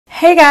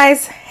Hey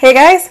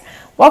guys,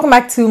 welcome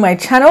back to my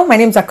channel. My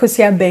name is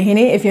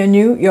akosuabenhene. If you're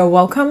new, you're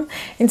welcome.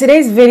 In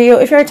today's video,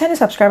 if you're a returning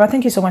subscriber,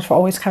 thank you so much for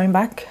always coming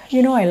back.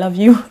 You know I love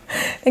you.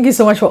 Thank you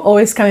so much for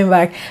always coming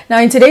back.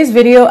 Now in today's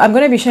video, I'm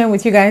going to be sharing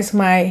with you guys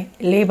my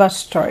labor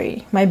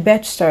story, my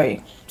birth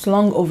story. It's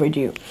long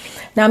overdue.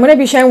 Now I'm going to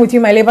be sharing with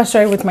you my labor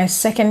story with my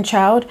second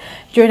child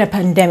during a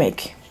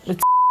pandemic.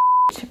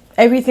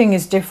 Everything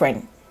is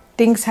different.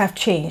 Things have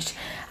changed.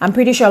 I'm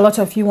pretty sure a lot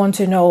of you want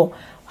to know,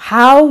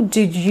 how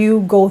did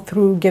you go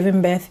through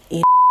giving birth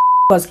in?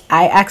 Because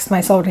I asked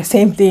myself the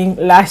same thing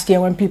last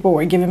year when people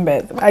were giving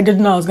birth. I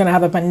didn't know I was going to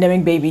have a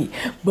pandemic baby,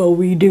 but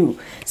we do.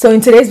 So in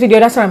today's video,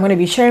 that's what I'm going to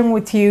be sharing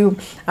with you.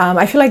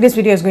 I feel like this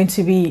video is going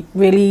to be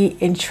really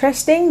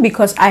interesting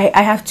because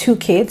I have two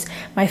kids.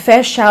 My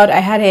first child, I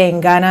had her in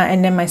Ghana,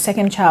 and then my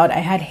second child, I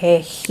had her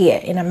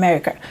here in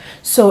America.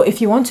 So if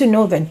you want to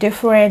know the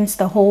difference,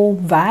 the whole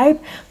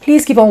vibe,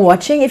 please keep on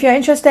watching. If you're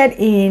interested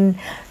in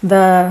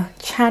the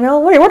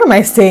channel, wait, what am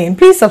I saying?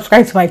 Please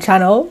subscribe to my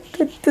channel.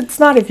 It's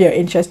not if you're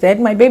interested.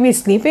 My baby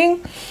is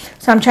sleeping,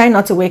 so I'm trying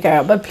not to wake her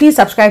up, but please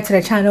subscribe to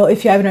the channel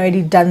if you haven't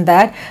already done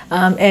that.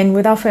 And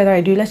without further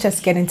ado, let's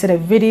just get into the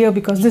video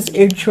because this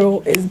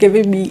intro is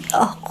giving me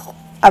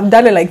I've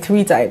done it like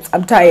 3 times.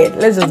 I'm tired.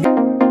 Let's just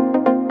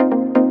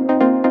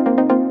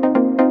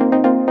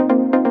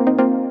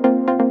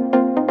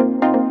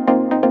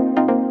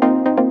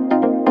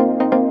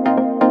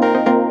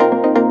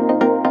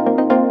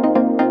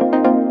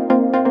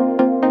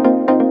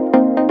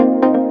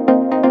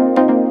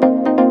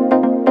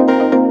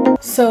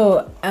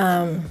So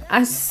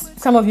as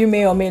some of you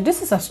may or may,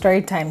 this is a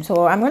story time,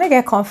 so I'm gonna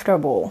get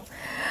comfortable.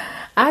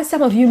 As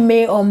some of you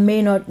may or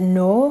may not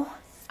know,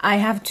 I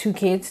have 2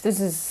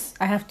 kids.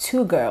 I have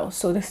 2 girls,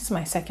 so this is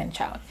my second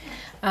child.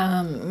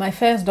 My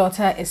first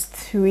daughter is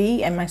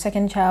 3 and my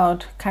second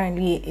child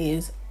currently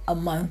is a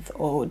month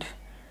old.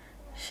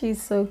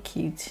 She's so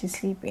cute. She's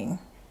sleeping.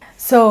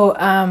 So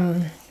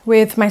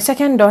with my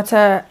second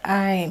daughter,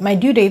 my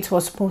due date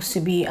was supposed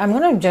to be, I'm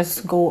gonna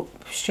just go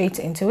straight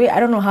into it. I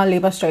don't know how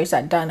labor stories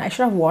are done. I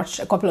should have watched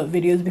a couple of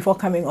videos before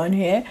coming on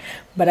here,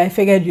 but I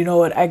figured, you know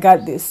what, I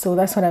got this, so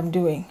that's what I'm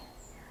doing.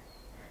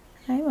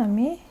 Hi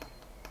mommy.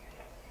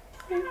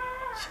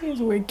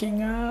 She's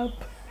waking up.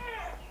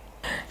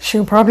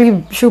 She'll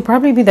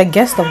probably be the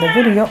guest of the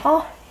video.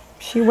 Oh,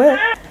 she will.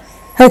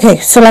 Okay,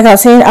 so like I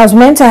was saying, I was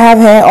meant to have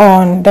her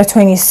on the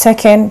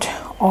 22nd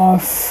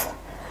of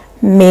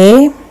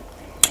May.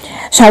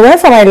 So I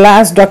went for my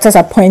last doctor's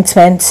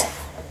appointment,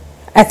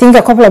 I think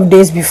a couple of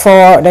days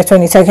before the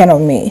 22nd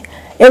of May.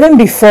 Even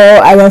before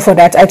I went for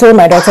that, I told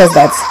my doctors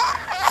that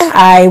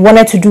I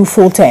wanted to do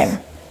full term.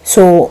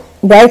 So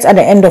right at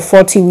the end of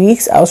 40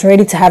 weeks, I was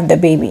ready to have the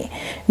baby.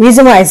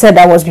 Reason why I said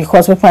that was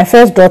because with my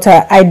first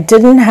daughter, I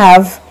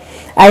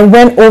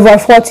went over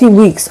 40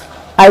 weeks.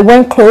 I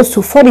went close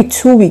to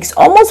 42 weeks,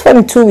 almost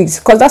 42 weeks,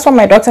 because that's what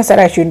my doctor said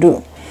I should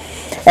do.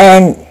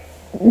 And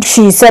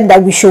she said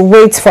that we should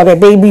wait for the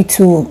baby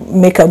to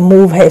make a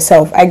move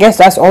herself. I guess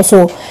that's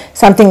also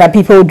something that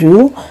people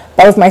do.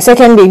 But with my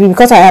second baby,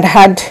 because I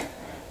had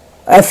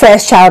a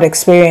first child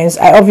experience,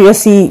 I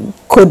obviously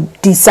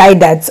could decide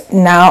that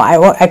now I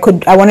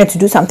wanted to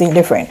do something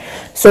different.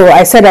 So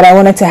I said that I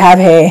wanted to have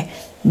her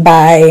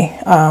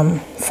by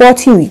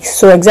 40 weeks.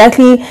 So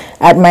exactly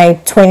at my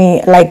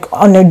 20, like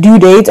on the due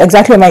date,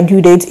 exactly my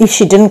due date, if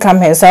she didn't come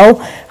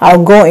herself,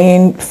 I'll go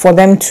in for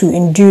them to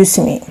induce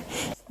me.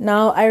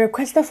 Now, I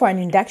requested for an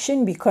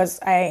induction because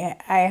I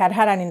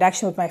had an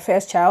induction with my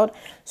first child.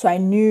 So I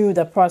knew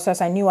the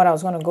process. I knew what I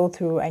was going to go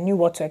through. I knew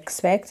what to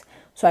expect.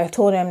 So I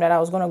told them that I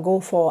was going to go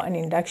for an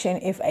induction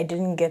if I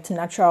didn't get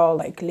natural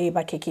like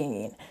labor kicking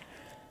in.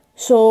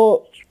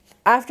 So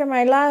after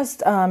my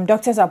last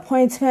doctor's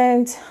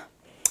appointment,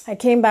 I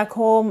came back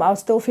home. I was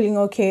still feeling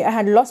okay. I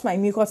had lost my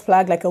mucus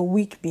plug like a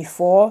week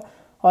before,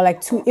 or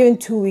like even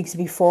 2 weeks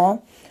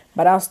before.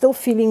 But I was still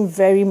feeling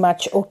very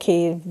much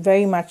okay,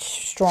 very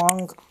much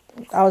strong.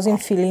 I wasn't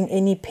feeling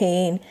any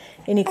pain,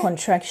 any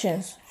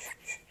contractions.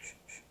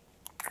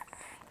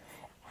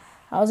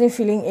 I wasn't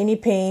feeling any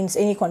pains,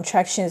 any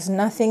contractions,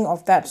 nothing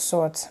of that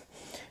sort.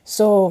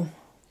 So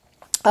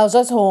I was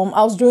just home.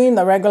 I was doing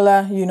the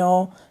regular, you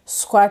know,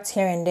 squats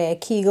here and there,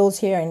 Kegels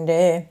here and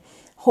there,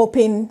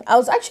 hoping. I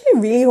was actually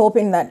really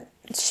hoping that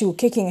she was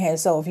kicking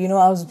herself, you know.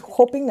 I was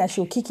hoping that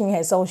she was kicking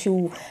herself, she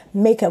would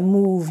make a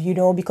move, you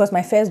know, because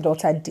my first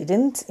daughter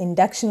didn't.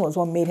 Induction was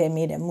what made her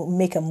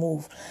make a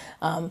move.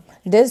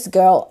 This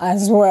girl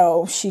as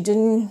well, she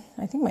didn't.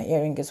 I think my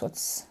earring is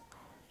what's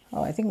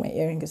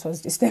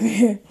disturbing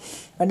here.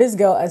 But this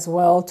girl as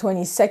well,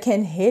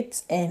 22nd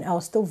hit, and I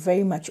was still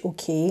very much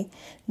okay.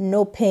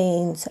 No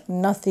pains,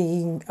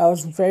 nothing. I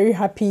was very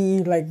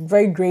happy, like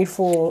very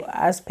grateful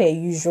as per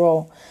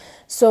usual.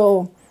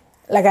 So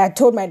like I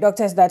told my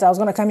doctors that I was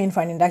going to come in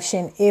for an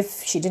induction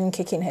if she didn't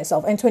kick in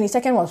herself. And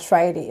 22nd was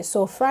Friday.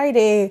 So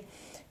Friday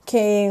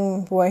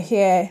came, we're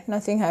here,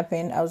 nothing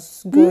happened. I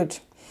was good.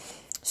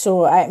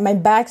 So my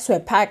bags were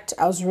packed,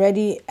 I was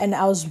ready, and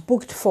I was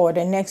booked for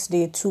the next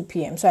day 2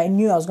 p.m. So I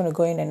knew I was going to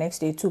go in the next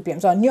day 2 p.m.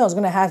 So I knew I was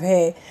going to have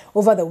her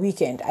over the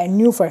weekend. I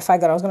knew for a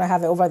fact that I was going to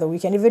have her over the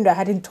weekend, even though I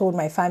hadn't told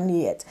my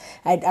family yet.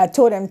 I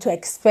told them to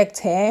expect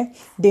her.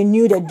 They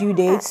knew the due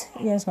date.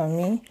 Yes,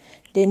 mommy.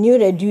 They knew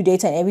the due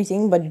date and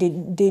everything, but they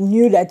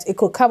knew that it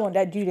could come on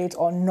that due date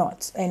or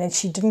not. And then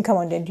she didn't come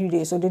on the due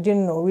date, so they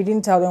didn't know. We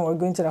didn't tell them we're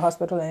going to the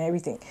hospital and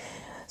everything.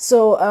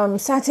 So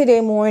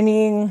Saturday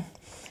morning,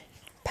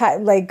 I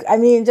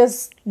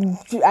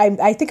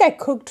think I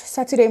cooked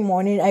Saturday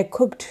morning. I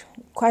cooked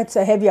quite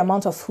a heavy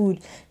amount of food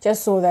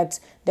just so that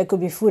there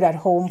could be food at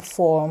home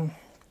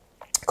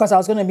because I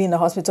was going to be in the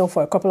hospital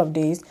for a couple of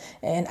days.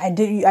 And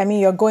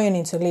you're going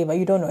into labor.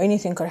 You don't know,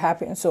 anything could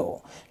happen.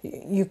 So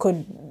you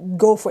could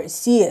go for a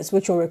CS,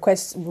 which will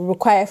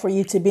require for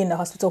you to be in the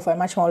hospital for a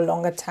much more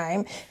longer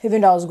time.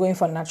 Even though I was going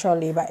for natural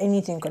labor,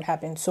 anything could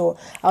happen. So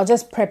I was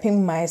just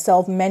prepping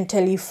myself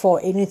mentally for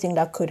anything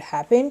that could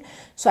happen.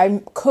 So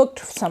I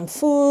cooked some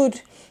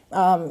food,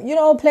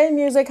 playing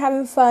music,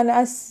 having fun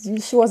as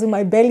she was in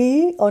my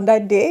belly on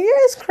that day.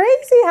 It's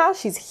crazy how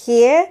she's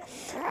here,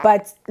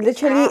 but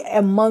literally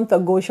a month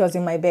ago she was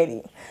in my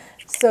belly.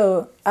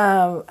 So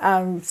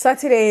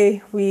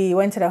Saturday we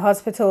went to the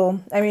hospital.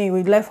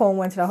 We left home,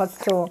 went to the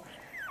hospital,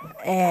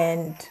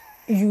 and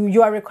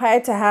you are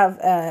required to have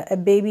a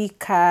baby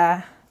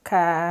car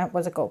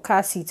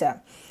seater.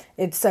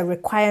 It's a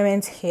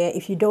requirement here.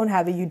 If you don't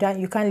have it, you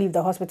can't leave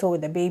the hospital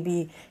with the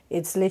baby.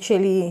 It's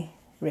literally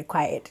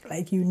required,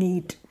 like you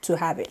need to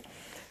have it.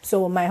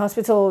 So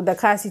the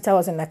car seater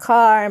was in the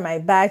car, my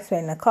bags were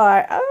in the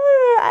car.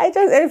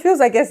 It feels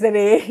like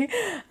yesterday.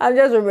 I'm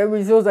just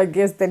remembering, it feels like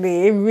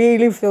yesterday. It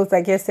really feels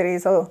like yesterday.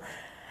 So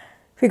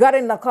we got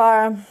in the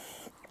car.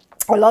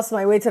 I lost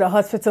my way to the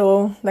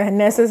hospital. The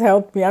nurses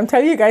helped me. I'm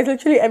telling you guys,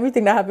 literally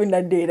everything that happened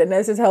that day, the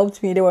nurses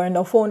helped me. They were on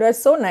the phone. They're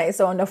so nice.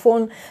 So on the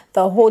phone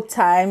the whole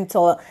time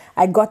till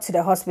I got to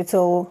the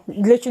hospital,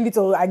 literally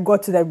till I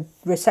got to the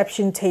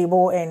reception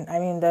table. And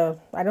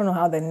I don't know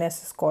how the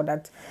nurses call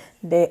that,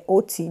 the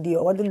OTD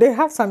or what. They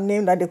have some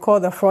name that they call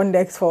the front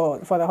desk for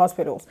the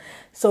hospitals.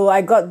 So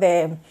I got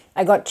there,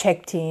 I got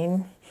checked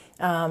in.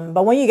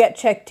 But when you get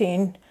checked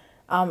in,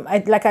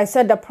 like I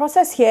said, the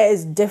process here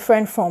is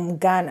different from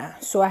Ghana.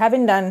 So I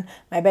haven't done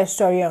my birth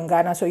story on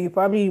Ghana, so you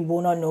probably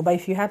will not know. But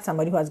if you have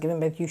somebody who has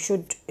given birth, you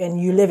should,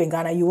 and you live in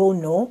Ghana, you will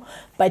know.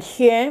 But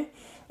here,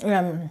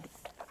 I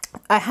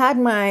had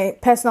my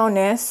personal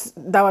nurse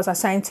that was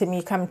assigned to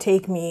me come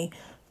take me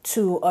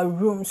to a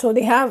room. So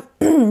they have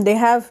they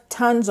have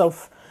tons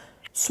of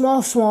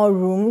small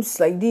rooms,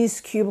 like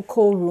these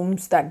cubicle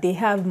rooms, that they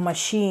have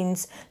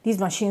these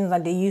machines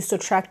that they use to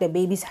track the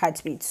baby's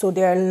heartbeat. So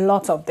there are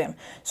lots of them.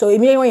 So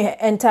immediately when you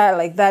enter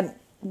like that,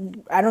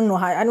 I don't know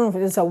if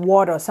it's a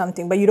ward or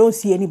something, but you don't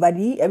see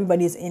anybody.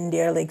 Everybody's in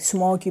there, like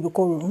small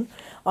cubicle room.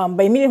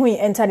 But immediately when you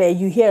enter there,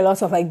 you hear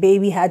lots of like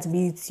baby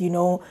heartbeats.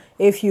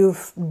 If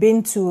you've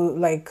been to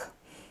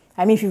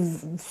if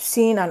you've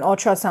seen an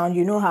ultrasound,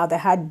 you know how the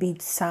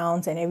heartbeat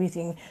sounds and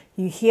everything.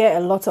 You hear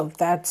a lot of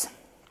that.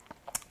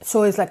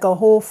 So it's like a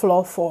whole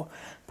floor for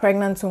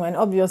pregnant women.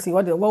 Obviously,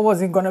 what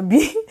was it gonna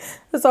be?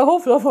 It's a whole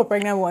floor for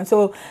pregnant women.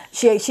 So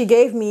she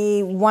gave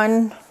me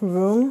one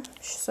room.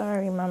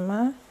 Sorry,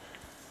 mama.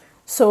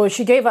 So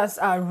she gave us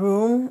a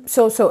room.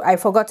 So I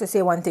forgot to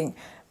say one thing.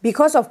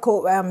 Because of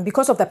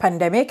the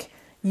pandemic,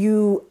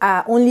 you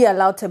are only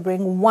allowed to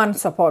bring one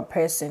support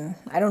person.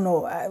 I don't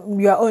know.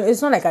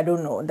 It's not like I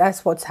don't know.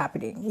 That's what's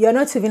happening. You're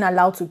not even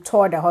allowed to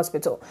tour the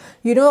hospital.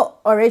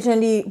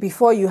 Originally,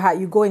 before you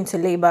go into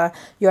labor,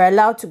 you're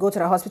allowed to go to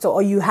the hospital,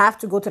 or you have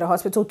to go to the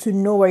hospital to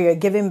know where you're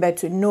giving birth,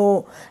 to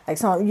know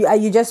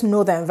you just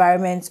know the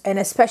environment, and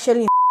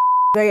especially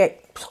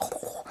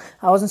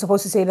I wasn't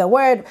supposed to say the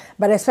word,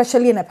 but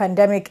especially in a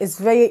pandemic, it's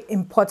very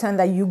important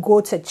that you go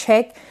to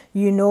check,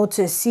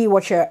 to see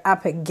what you're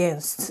up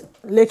against,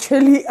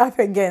 literally up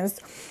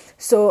against.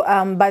 So,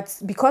 but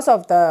because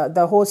of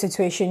the whole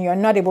situation, you're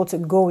not able to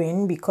go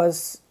in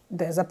because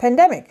there's a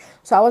pandemic.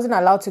 So I wasn't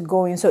allowed to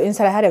go in. So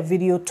instead, I had a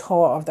video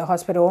tour of the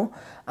hospital,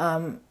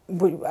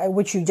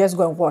 which you just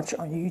go and watch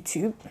on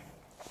YouTube.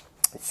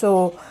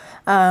 So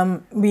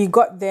we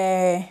got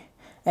there.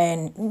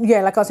 And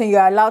yeah, like I was saying,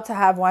 you're allowed to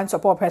have one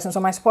support person. So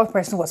my support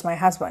person was my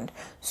husband.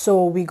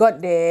 So we got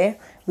there,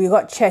 we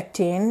got checked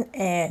in,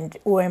 and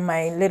we're in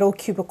my little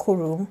cubicle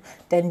room.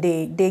 Then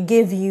they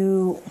give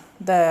you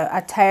the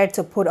attire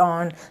to put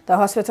on, the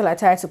hospital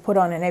attire to put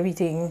on and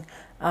everything,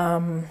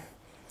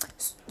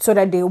 so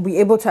that they'll be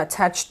able to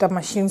attach the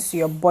machines to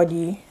your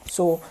body.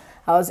 So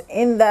I was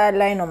in that,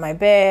 lying on my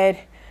bed,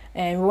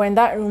 and we were in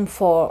that room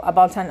for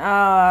about an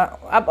hour,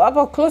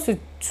 about close to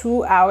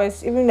 2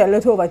 hours, even a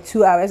little over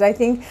 2 hours, I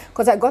think,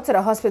 because I got to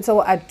the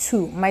hospital at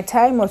 2. My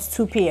time was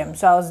 2 p.m.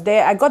 So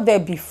I got there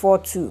before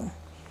 2.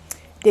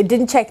 They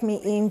didn't check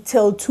me in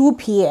till 2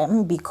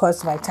 p.m.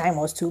 because my time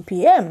was 2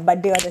 p.m.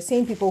 But they are the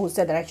same people who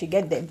said that I should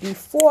get there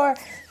before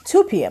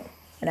 2 p.m.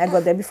 And I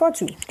got there before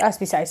 2. That's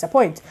besides the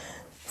point.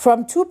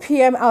 From 2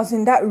 p.m. I was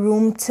in that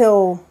room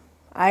till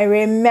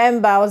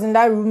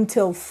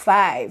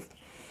 5.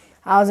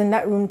 I was in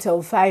that room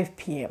till 5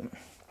 p.m.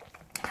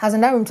 I was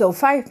in that room till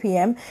 5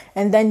 p.m.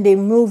 and then they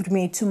moved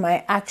me to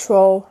my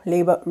actual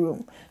labor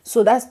room.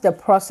 So that's the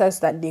process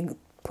that they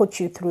put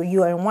you through.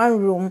 You're in one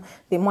room,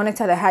 they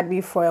monitor the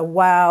heartbeat for a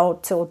while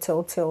till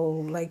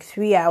like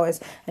 3 hours,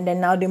 and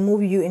then now they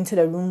move you into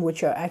the room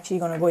which you're actually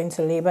going to go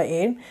into labor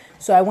in.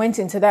 So I went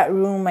into that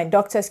room, my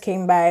doctors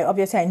came by.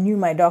 Obviously I knew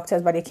my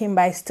doctors, but they came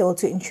by still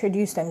to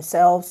introduce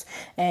themselves,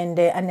 and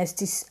the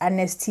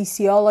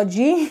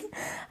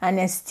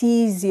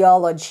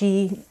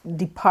anesthesiology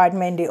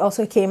department, they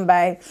also came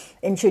by,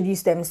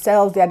 introduced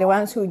themselves. They are the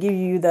ones who give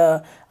you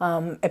the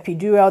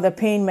epidural, the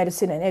pain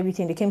medicine and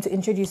everything. They came to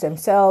introduce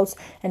themselves.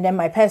 And then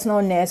my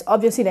personal nurse,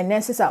 obviously the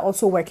nurses are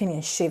also working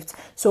in shifts.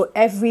 So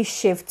every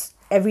shift,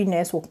 a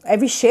nurse will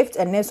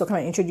come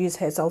and introduce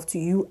herself to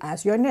you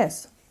as your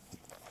nurse.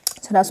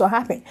 So that's what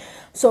happened.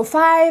 So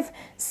 5,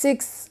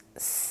 6,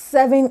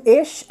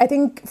 7-ish, I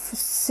think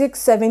 6,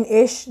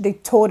 7-ish, they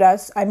told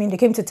us, they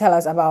came to tell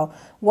us about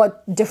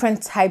what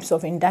different types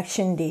of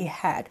induction they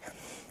had.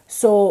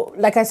 So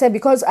like I said,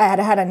 because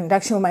I had an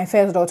induction with my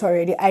first daughter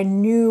already, I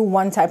knew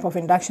one type of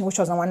induction, which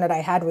was the one that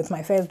I had with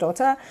my first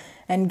daughter.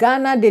 And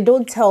Ghana, they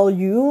don't tell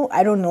you,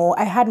 I don't know.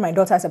 I had my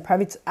daughter at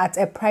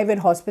a private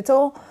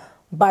hospital,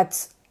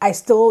 but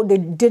they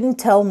didn't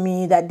tell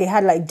me that they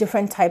had like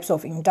different types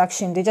of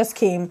induction. They just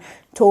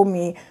told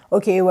me,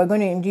 okay, we're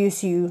going to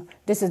induce you.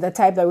 This is the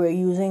type that we're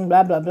using,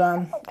 blah, blah,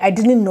 blah. I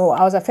didn't know.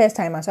 I was a first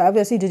timer, so I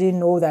obviously didn't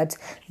know that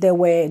there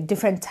were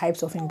different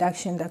types of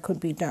induction that could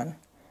be done.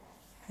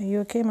 Are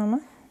you okay,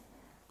 Mama?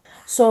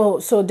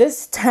 So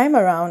this time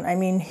around,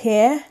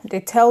 here they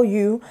tell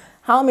you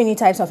how many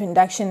types of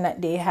induction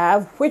that they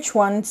have, which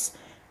ones,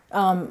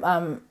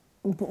 what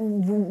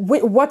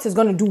is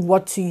going to do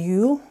what to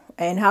you,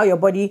 and how your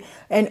body,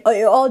 and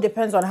it all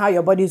depends on how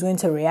your body is going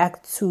to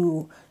react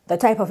to the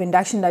type of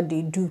induction that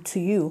they do to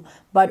you.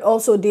 But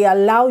also they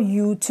allow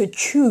you to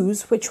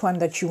choose which one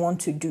that you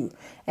want to do.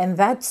 And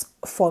that's,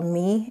 for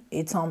me,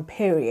 it's on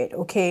period,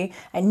 okay?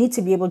 I need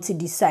to be able to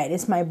decide.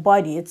 It's my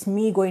body. It's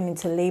me going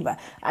into labor.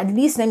 At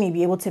least let me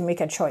be able to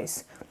make a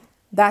choice.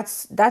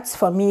 That's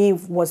for me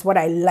was what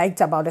I liked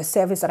about the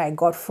service that I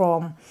got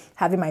from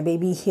having my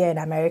baby here in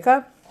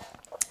America.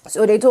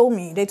 So they told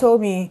me,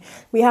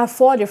 we have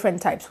 4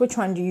 different types. Which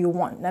one do you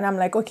want? And I'm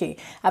like, okay,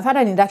 I've had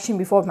an induction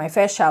before with my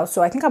first child,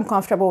 so I think I'm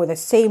comfortable with the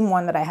same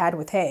one that I had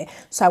with her.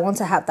 So I want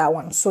to have that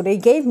one. So they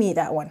gave me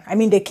that one.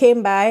 They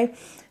came by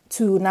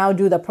to now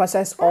do the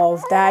process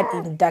of that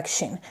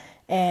induction.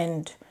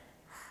 And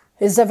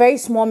it's a very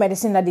small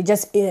medicine that they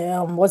just,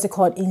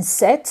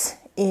 insert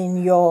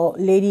in your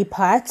lady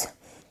part,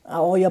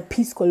 or your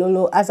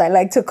piscololo, as I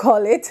like to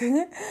call it.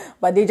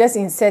 But they just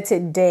insert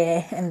it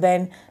there, and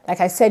then, like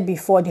I said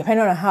before,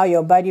 depending on how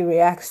your body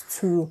reacts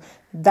to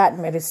that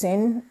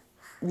medicine,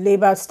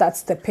 labor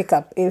starts to pick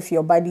up if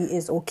your body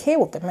is okay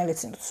with the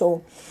medicine.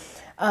 So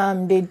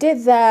they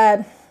did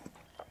that.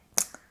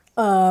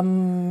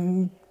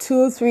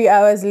 2-3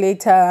 hours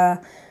later,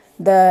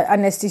 the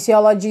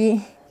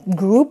anesthesiology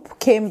group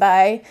came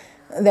by.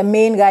 The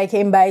main guy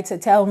came by to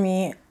tell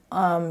me,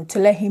 to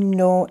let him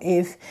know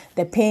if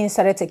the pain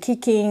started to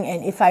kicking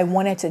and if I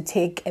wanted to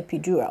take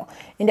epidural.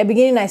 In the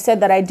beginning, I said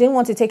that I didn't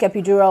want to take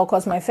epidural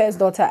because my first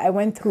daughter, I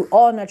went through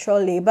all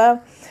natural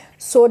labor.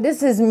 So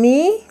this is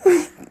me.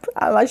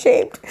 I'm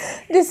ashamed.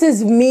 This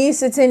is me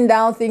sitting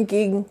down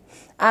thinking,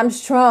 I'm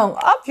strong.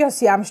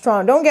 Obviously, I'm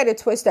strong. Don't get it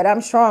twisted.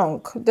 I'm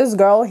strong. This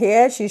girl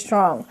here, she's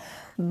strong.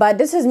 But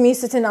this is me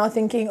sitting down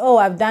thinking, oh,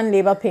 I've done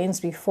labor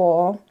pains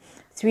before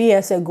 3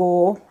 years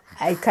ago.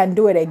 I can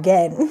do it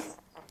again.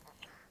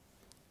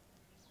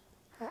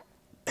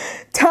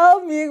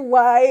 Tell me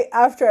why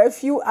after a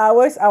few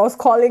hours I was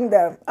calling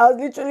them. I was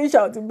literally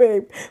shouting,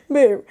 babe,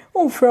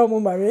 I'm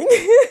from Marine.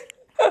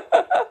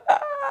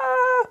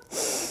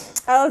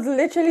 I was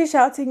literally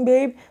shouting,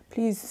 babe,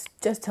 please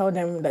just tell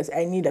them that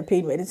I need a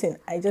pain medicine.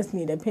 I just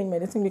need a pain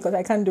medicine because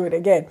I can't do it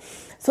again.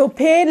 So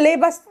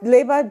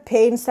labor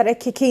pain started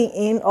kicking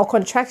in, or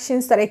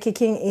contractions started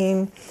kicking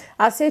in,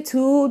 I'll say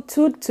 2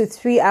 to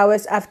 3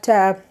 hours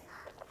after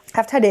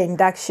the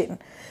induction.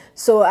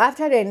 So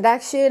after the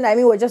induction,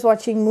 we're just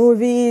watching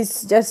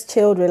movies, just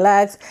chilled,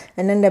 relaxed,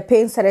 and then the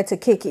pain started to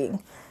kick in.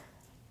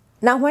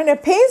 Now, when the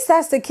pain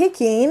starts to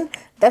kick in,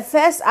 the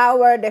first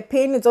hour, the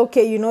pain is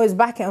okay, it's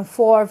back and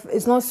forth.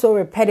 It's not so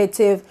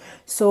repetitive,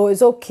 so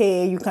it's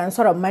okay. You can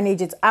sort of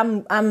manage it.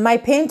 My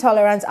pain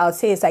tolerance, I'll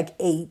say, is like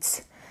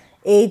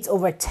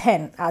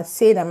 8/10. I'll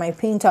say that my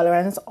pain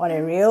tolerance on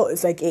a real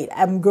is like 8.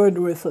 I'm good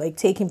with like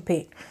taking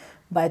pain.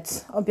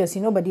 But obviously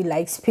nobody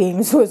likes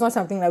pain, so it's not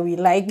something that we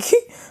like.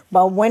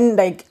 But when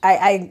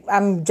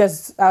I'll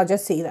just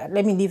say that.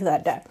 Let me leave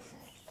that there.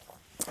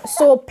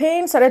 So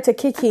pain started to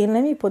kick in.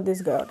 Let me put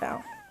this girl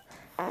down.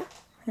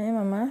 Hey,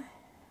 Mama,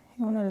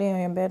 you wanna lay on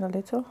your bed a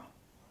little?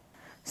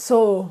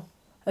 So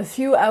a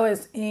few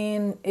hours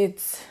in,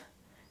 it's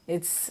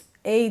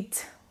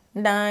 8,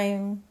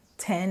 9,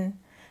 10.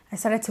 I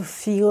started to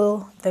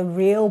feel the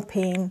real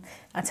pain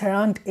at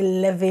around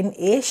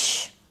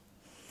 11-ish.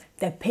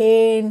 The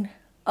pain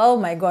Oh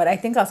my God, I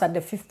think I was at the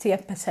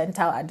 50th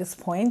percentile at this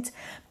point,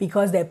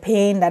 because the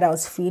pain that I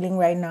was feeling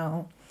right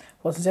now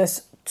was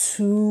just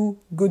too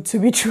good to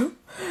be true.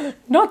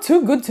 Not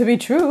too good to be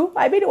true.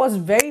 I mean, it was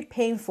very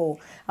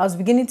painful. I was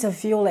beginning to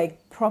feel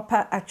like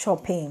proper actual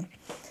pain.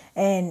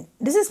 And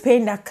this is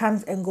pain that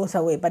comes and goes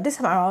away, but this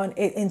time around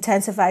it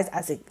intensifies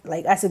as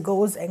it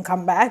goes and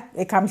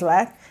it comes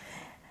back.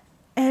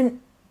 And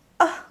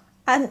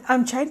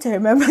I'm trying to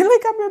remember,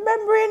 like I'm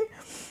remembering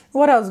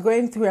what I was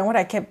going through and what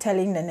I kept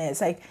telling the nurse.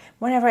 Like,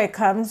 whenever it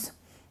comes,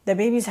 the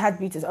baby's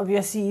heartbeat is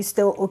obviously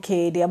still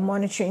okay. They are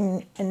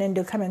monitoring, and then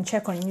they'll come and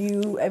check on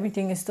you.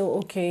 Everything is still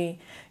okay.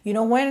 You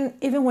know,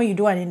 even when you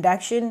do an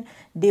induction,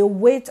 they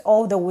wait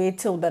all the way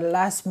till the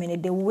last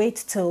minute. They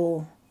wait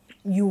till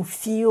you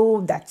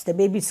feel that the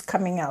baby's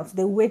coming out.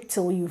 They wait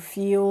till you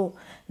feel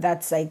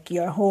that's like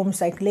you're home.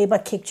 It's like labor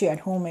kicked you at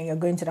home and you're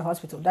going to the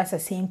hospital. That's the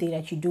same thing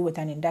that you do with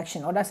an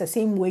induction, or that's the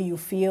same way you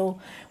feel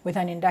with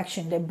an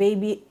induction. The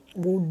baby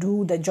will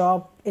do the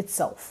job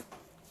itself.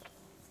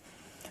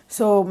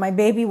 So my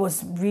baby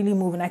was really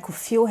moving. I could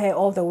feel her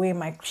all the way.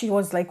 She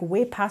was like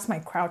way past my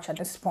crouch at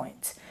this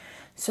point.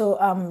 So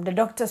the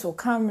doctors will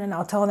come and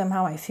I'll tell them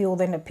how I feel.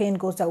 Then the pain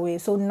goes away.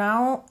 So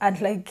now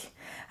at like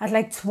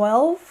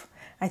 12,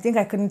 I think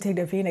I couldn't take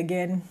the pain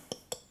again.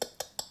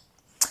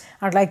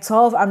 At like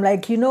 12, I'm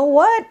like, you know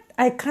what?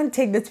 I can't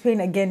take this pain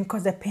again,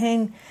 because the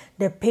pain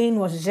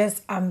was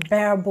just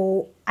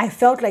unbearable. I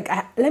felt like,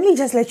 let me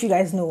just let you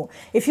guys know,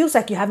 it feels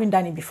like you haven't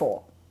done it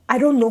before. I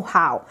don't know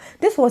how.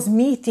 This was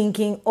me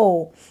thinking,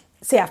 oh,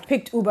 say I've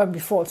picked Uber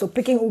before, so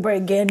picking Uber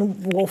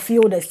again will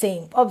feel the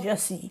same,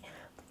 obviously.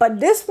 But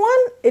this one,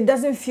 it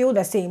doesn't feel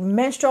the same.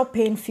 Menstrual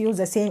pain feels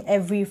the same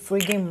every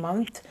frigging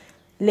month.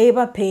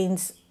 Labor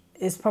pains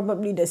is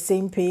probably the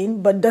same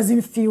pain, but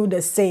doesn't feel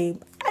the same.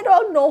 I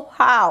don't know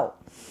how.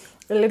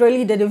 It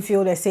literally didn't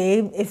feel the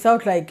same. It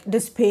felt like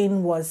this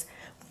pain was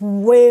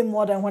way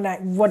more than what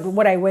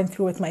I went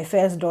through with my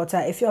first daughter.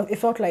 It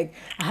felt like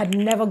I had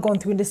never gone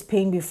through this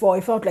pain before.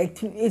 It felt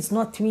like it's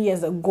not 3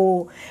 years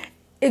ago.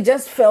 It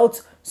just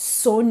felt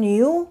so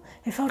new.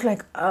 It felt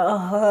like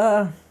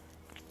I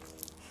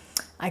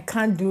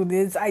can't do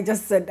this. I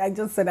just said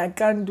I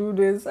can't do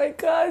this. I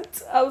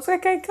can't. I was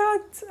like, I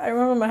can't. I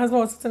remember my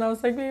husband was sitting. I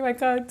was like, babe, I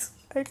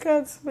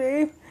can't,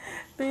 babe.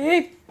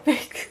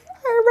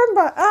 I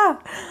remember,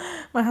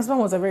 my husband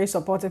was a very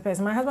supportive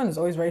person. My husband is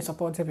always very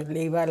supportive in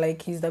labor.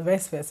 Like, he's the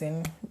best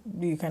person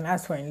you can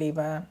ask for in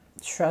labor.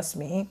 Trust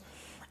me.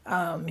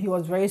 He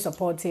was very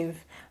supportive.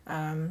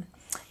 The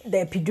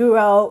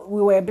epidural,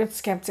 we were a bit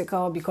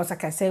skeptical because,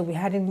 like I said, we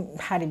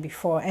hadn't had it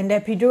before. And the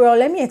epidural,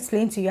 let me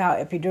explain to you how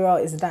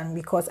epidural is done,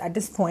 because at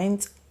this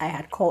point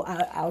I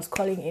was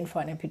calling in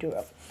for an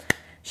epidural.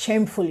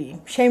 Shamefully.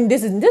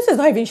 This is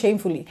not even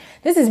shamefully.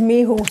 This is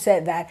me who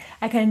said that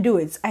I can do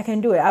it. I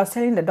was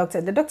telling the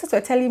doctor. The doctors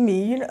were telling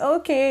me, you know,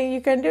 okay,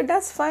 you can do it.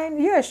 That's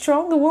fine. You're a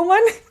strong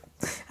woman.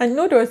 I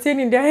know they were saying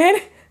in their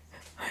head,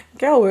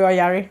 girl, we are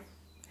Yari.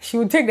 She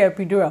would take the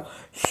epidural.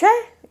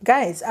 Sure,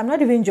 guys, I'm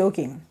not even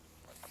joking.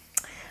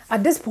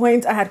 At this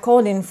point, I had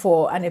called in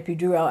for an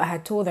epidural. I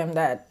had told them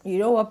that, you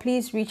know what,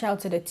 please reach out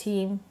to the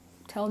team.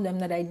 Tell them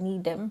that I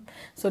need them.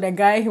 So the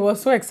guy, he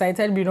was so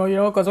excited, you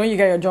know, because when you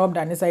get your job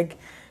done, it's like,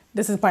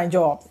 this is my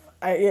job.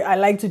 I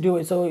like to do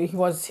it. So he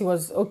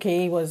was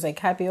okay. He was like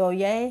happy. Oh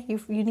yeah, you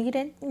need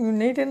it? You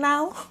need it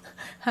now?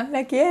 I'm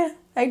like, yeah,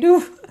 I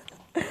do.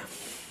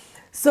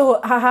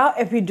 So how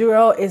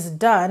epidural is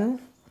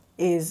done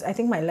is, I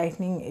think my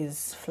lightning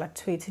is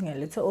fluctuating a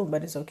little,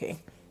 but it's okay.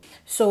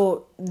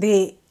 So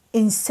they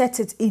insert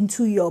it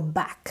into your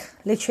back.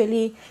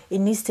 Literally, it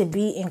needs to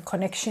be in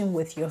connection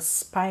with your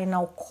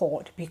spinal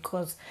cord,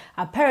 because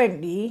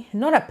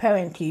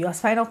your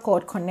spinal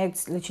cord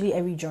connects literally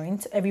every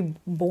joint, every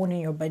bone in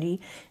your body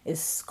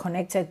is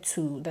connected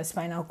to the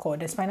spinal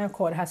cord. The spinal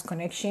cord has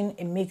connection.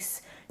 It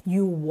makes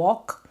you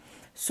walk.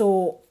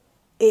 So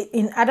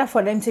in order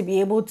for them to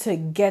be able to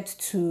get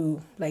to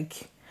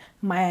like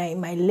my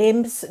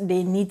limbs,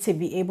 they need to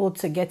be able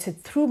to get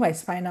it through my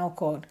spinal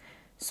cord.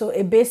 So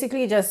it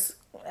basically just,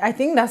 I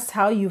think that's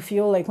how you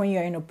feel like when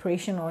you're in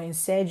operation or in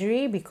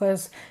surgery,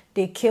 because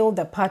they kill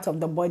the part of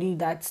the body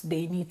that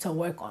they need to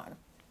work on.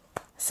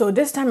 So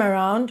this time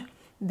around,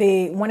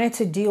 they wanted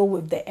to deal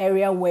with the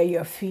area where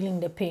you're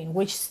feeling the pain,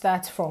 which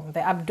starts from the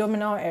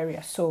abdominal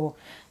area. So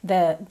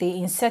they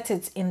insert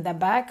it in the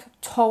back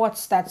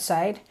towards that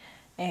side,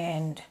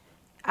 and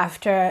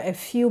after a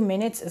few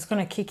minutes, it's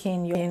going to kick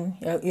in.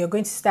 You're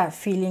going to start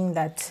feeling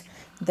that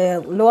the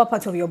lower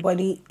part of your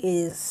body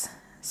is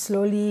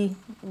slowly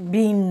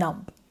being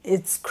numb.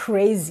 It's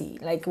crazy.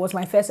 Like, it was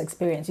my first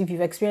experience. If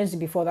you've experienced it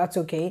before, that's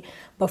okay.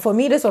 But for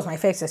me, this was my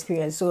first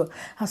experience. So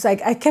I was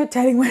like, I kept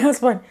telling my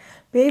husband,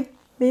 babe,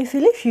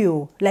 if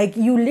you, like,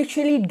 you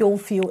literally don't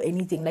feel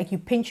anything. Like, you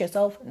pinch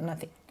yourself,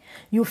 nothing.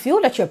 You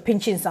feel that you're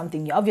pinching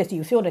something. Obviously,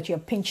 you feel that you're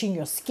pinching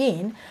your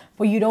skin,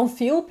 but you don't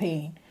feel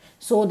pain.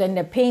 So then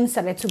the pain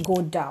started to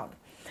go down.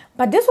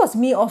 But this was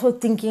me also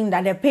thinking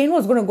that the pain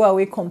was going to go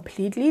away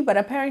completely. But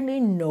apparently,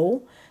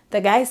 no.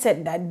 the guy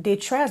said that they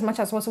try as much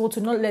as possible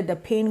to not let the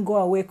pain go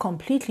away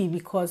completely,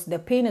 because the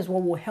pain is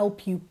what will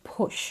help you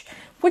push,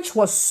 which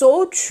was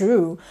so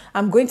true.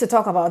 I'm going to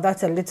talk about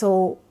that a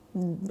little,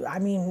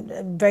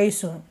 very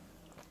soon.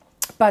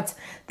 But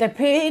the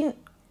pain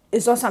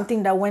is not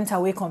something that went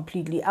away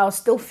completely. I was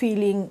still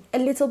feeling a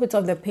little bit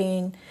of the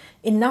pain,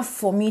 enough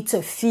for me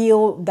to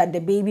feel that the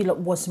baby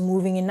was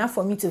moving, enough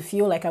for me to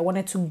feel like I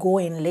wanted to go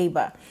in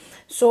labor.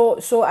 So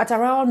at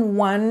around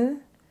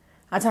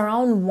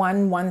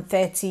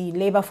 1:30,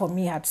 labor for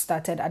me had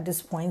started at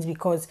this point,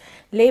 because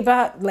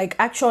labor, like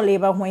actual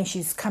labor when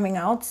she's coming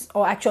out,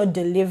 or actual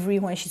delivery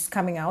when she's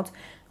coming out,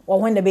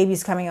 or when the baby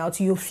is coming out,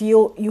 you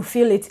feel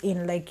it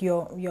in like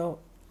your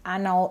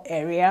anal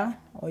area,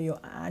 or your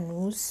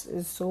anus.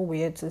 Is so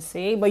weird to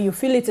say, but you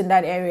feel it in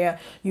that area.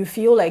 You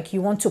feel like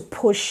you want to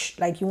push,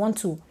 like you want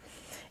to,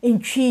 in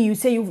Chi you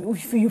say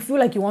you feel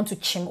like you want to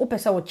chim.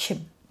 Opesa or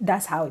chim.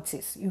 That's how it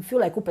is. You feel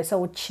like opesa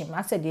or chim.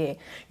 I said, yeah,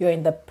 you're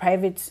in the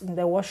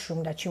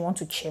washroom that you want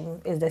to chim.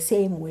 Is the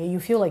same way.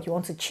 You feel like you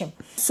want to chim.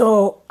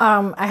 So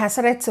I had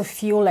started to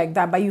feel like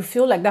that, but you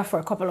feel like that for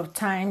a couple of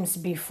times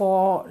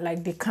before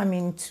like they come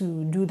in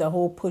to do the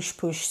whole push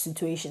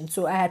situation.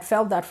 So I had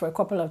felt that for a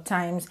couple of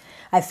times.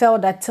 I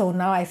felt that till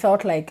now. I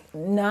felt like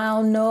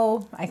now,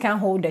 no, I can't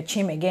hold the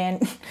chim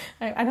again.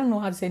 I don't know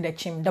how to say the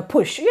chim. The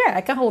push. Yeah,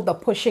 I can't hold the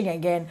pushing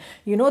again.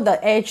 You know,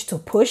 the edge to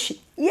push.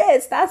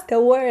 Yes, that's the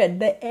word,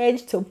 the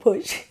edge to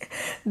push.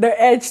 The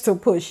edge to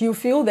push. You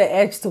feel the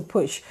edge to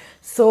push.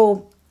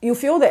 So you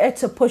feel the edge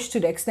to push to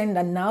the extent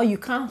that now you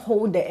can't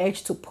hold the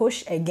edge to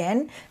push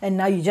again, and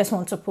now you just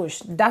want to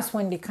push. That's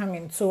when they come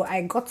in. So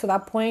I got to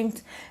that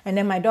point, and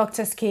then my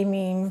doctors came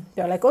in.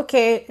 They're like,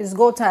 okay, it's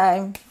go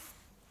time.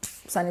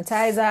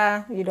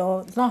 Sanitizer, you know,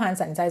 it's not hand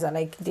sanitizer.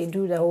 Like they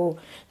do the whole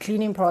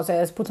cleaning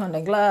process, put on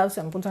the gloves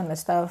and put on the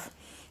stuff,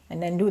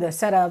 and then do the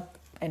setup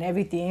and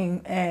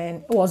everything.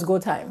 And it was go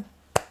time.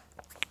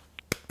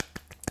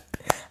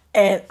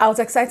 And I was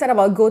excited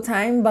about go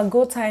time, but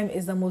go time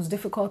is the most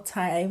difficult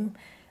time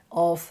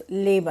of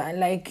labor.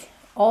 Like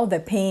all the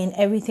pain,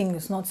 everything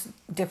is not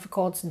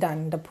difficult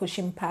than the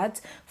pushing part.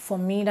 For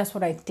me, that's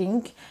what I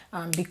think,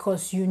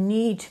 because you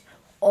need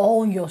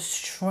all your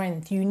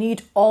strength, you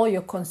need all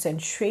your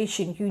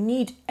concentration, you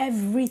need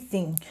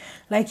everything.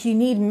 Like you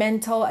need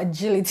mental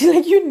agility,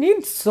 like you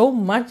need so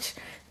much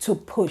to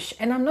push.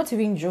 And I'm not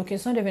even joking,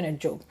 it's not even a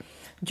joke.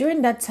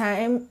 During that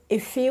time,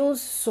 it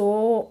feels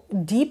so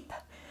deep.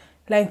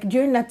 Like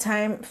during that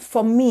time,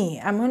 for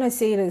me, I'm going to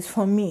say this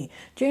for me,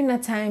 during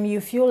that time,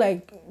 you feel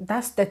like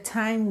that's the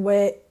time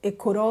where it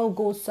could all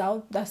go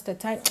south. That's the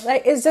time.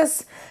 Like, it's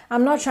just,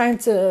 I'm not trying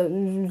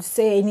to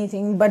say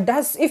anything, but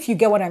that's, if you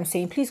get what I'm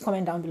saying, please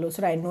comment down below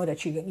so that I know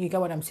that you get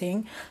what I'm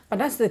saying. But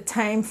that's the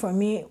time for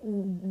me.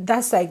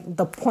 That's like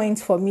the point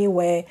for me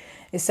where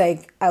it's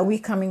like, are we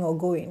coming or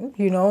going?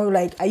 You know,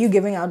 like, are you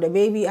giving out the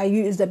baby?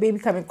 Is the baby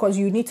coming? Because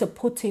you need to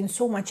put in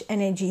so much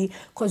energy,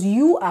 because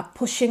you are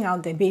pushing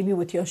out the baby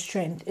with your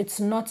strength. It's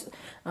not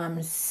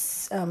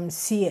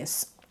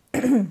CS.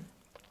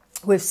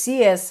 With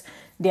CS,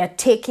 they are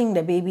taking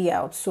the baby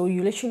out. So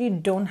you literally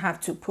don't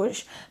have to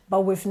push.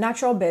 But with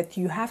natural birth,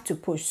 you have to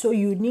push. So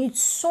you need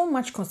so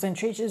much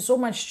concentration, so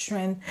much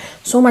strength,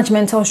 so much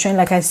mental strength,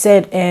 like I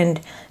said.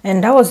 And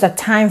that was the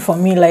time for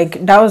me.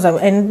 Like that was,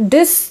 and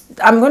this,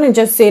 I'm going to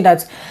just say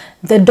that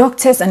the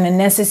doctors and the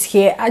nurses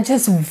here are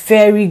just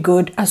very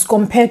good as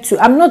compared to,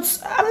 I'm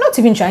not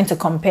even trying to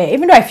compare,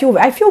 even though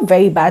I feel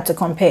very bad to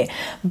compare.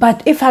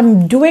 But if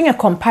I'm doing a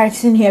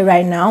comparison here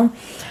right now,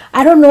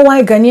 I don't know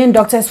why Ghanaian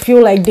doctors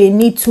feel like they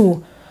need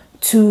to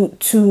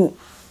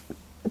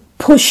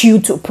push you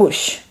to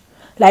push,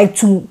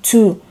 like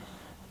yeah,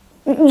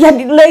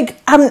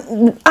 like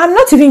I'm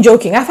not even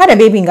joking. I've had a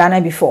baby in Ghana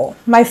before.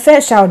 My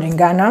first child in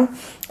Ghana,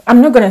 I'm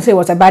not gonna say it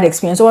was a bad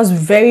experience. It was a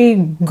very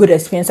good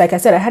experience. Like I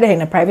said, I had it in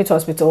a private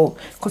hospital,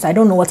 because I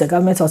don't know what a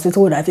government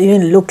hospital would have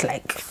even looked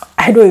like.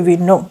 I don't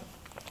even know.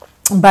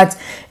 But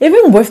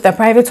even with the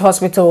private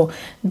hospital,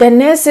 the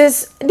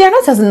nurses, they're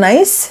not as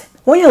nice.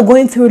 When you're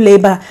going through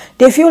labor,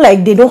 they feel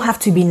like they don't have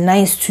to be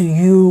nice to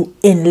you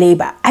in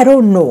labor. I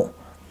don't know.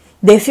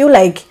 They feel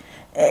like,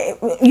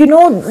 you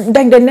know,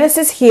 like the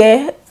nurses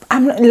here,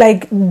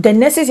 the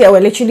nurses here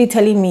were literally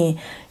telling me,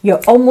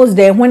 you're almost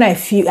there. When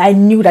I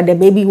knew that the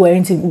baby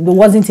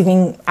wasn't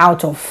even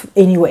out of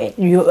anywhere.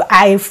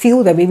 I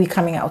feel the baby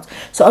coming out.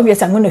 So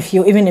obviously I'm going to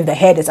feel even if the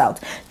head is out.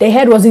 The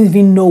head wasn't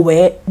even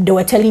nowhere. They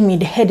were telling me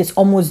the head is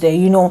almost there.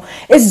 You know,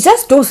 it's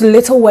just those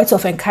little words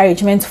of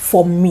encouragement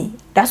for me.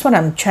 That's what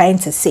I'm trying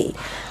to say.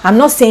 I'm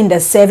not saying the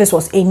service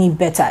was any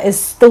better. It's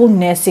still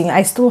nursing.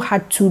 I still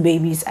had 2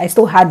 babies. I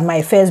still had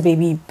my first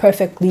baby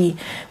perfectly.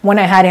 When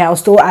I had it, I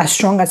was still as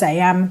strong as I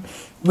am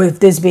with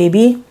this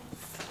baby.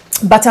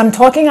 But I'm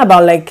talking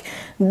about like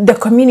the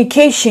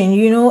communication,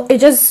 you know, it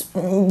just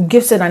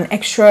gives it an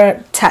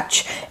extra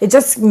touch. It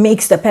just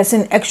makes the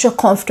person extra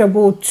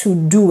comfortable to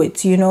do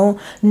it, you know,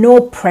 no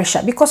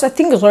pressure, because I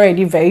think it's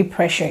already very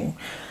pressuring.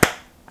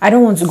 I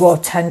don't want to go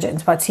off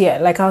tangent, but yeah,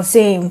 like I was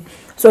saying,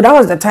 So that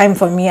was the time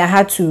for me. I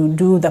had to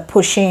do the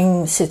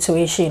pushing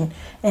situation,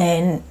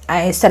 and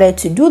I started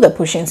to do the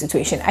pushing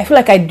situation. I feel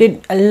like I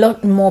did a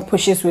lot more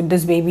pushes with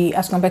this baby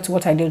as compared to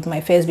what I did with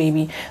my first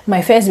baby.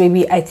 My first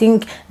baby, I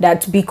think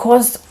that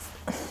because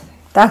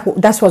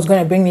that's what's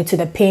going to bring me to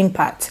the pain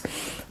part.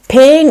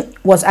 Pain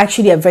was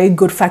actually a very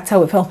good factor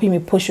with helping me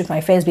push with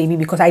my first baby,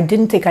 because I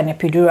didn't take an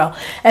epidural.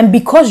 And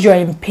because you're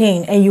in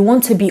pain and you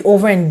want to be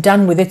over and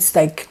done with it,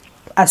 like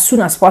as soon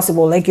as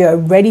possible, like you're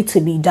ready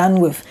to be done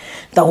with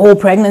the whole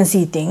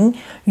pregnancy thing,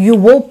 you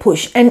will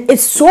push. And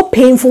it's so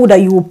painful that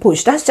you will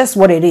push. That's just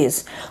what it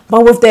is.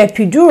 But with the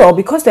epidural,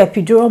 because the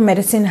epidural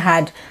medicine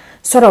had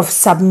sort of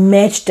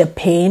submerged the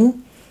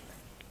pain,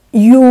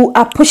 you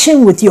are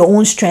pushing with your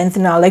own strength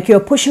now, like you're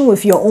pushing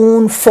with your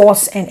own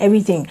force and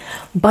everything.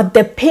 But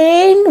the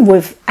pain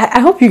with,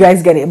 I hope you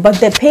guys get it, but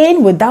the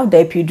pain without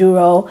the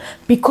epidural,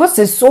 because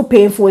it's so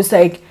painful, it's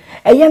like,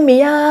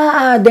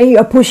 then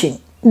you're pushing.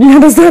 Do you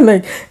understand?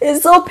 Like,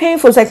 it's so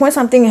painful. It's like when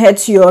something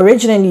hurts you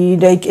originally,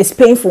 like it's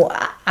painful,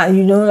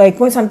 you know, like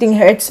when something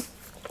hurts,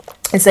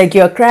 it's like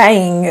you're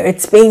crying,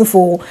 it's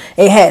painful,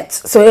 it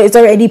hurts. So it's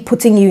already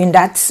putting you in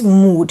that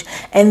mood.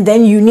 And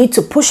then you need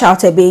to push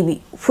out a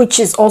baby, which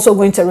is also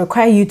going to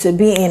require you to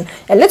be in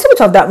a little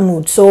bit of that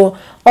mood. So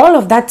all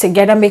of that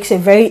together makes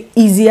it very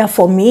easier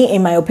for me,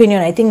 in my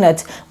opinion. I think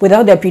that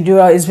without the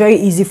epidural, it's very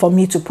easy for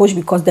me to push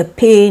because the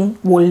pain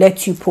will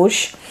let you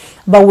push.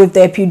 But with the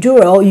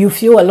epidural, you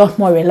feel a lot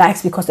more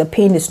relaxed because the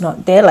pain is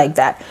not there like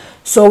that.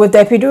 So with the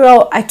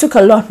epidural, I took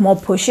a lot more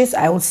pushes,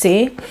 I would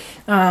say.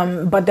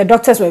 But the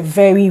doctors were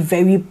very,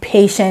 very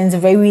patient,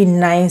 very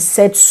nice,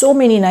 said so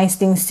many nice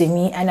things to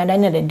me. And at the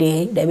end of the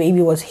day, the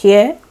baby was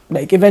here.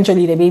 Like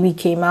eventually the baby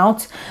came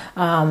out.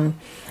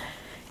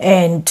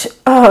 And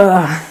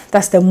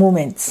that's the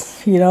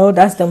moment, you know,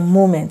 that's the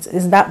moment.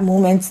 It's that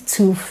moment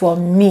too for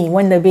me,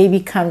 when the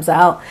baby comes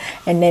out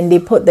and then they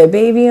put the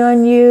baby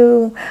on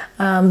you.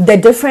 The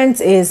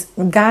difference is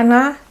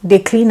Ghana, they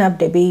clean up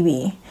the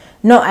baby.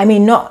 No, I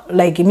mean, not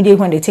like immediately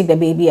when they take the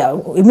baby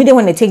out. Immediately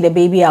when they take the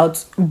baby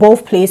out,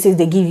 both places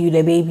they give you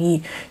the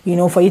baby, you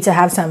know, for you to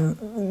have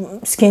some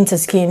skin to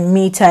skin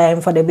me time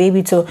for the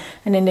baby to,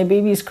 and then the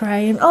baby is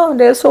crying. Oh,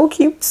 they're so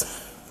cute.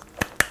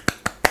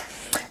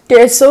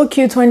 They're so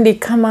cute when they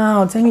come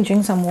out. Let me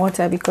drink some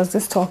water because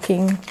this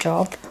talking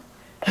job.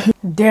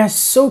 They're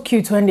so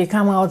cute when they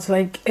come out.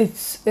 Like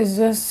it's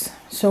just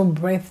so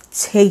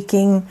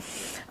breathtaking.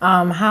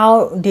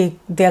 How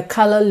their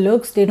color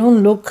looks. They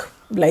don't look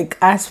like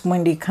us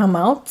when they come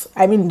out.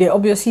 I mean, they're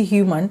obviously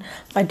human,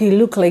 but they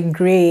look like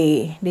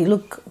gray. They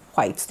look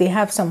white. They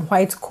have some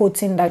white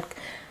coating that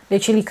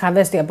literally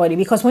covers their body,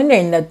 because when they're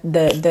in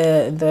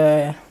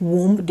the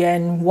womb, they're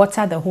in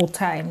water the whole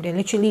time. They're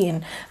literally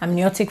in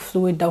amniotic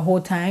fluid the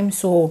whole time.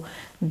 So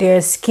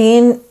their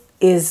skin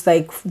is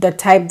like the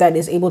type that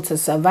is able to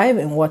survive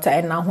in water.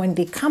 And now when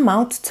they come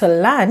out to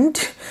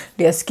land,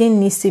 their skin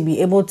needs to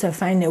be able to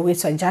find a way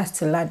to adjust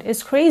to land.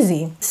 It's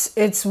crazy.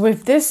 It's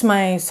with this,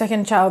 my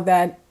second child,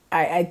 that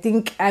I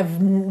think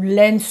I've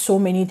learned so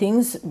many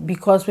things,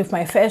 because with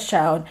my first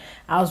child,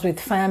 I was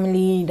with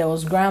family, there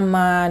was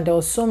grandma, there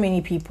was so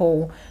many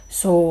people.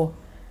 So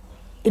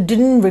it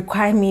didn't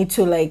require me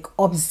to like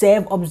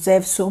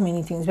observe so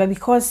many things. But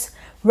because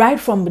right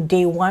from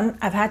day one,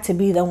 I've had to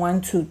be the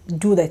one to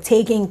do the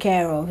taking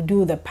care of,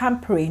 do the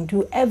pampering,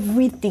 do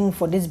everything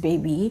for this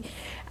baby.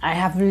 I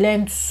have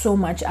learned so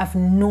much. I've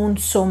known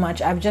so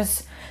much.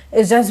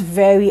 It's just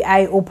very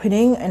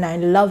eye-opening, and I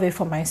love it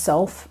for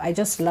myself. I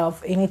just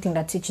love anything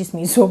that teaches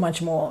me so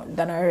much more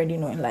than I already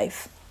know in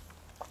life.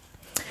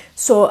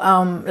 So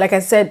like I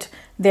said,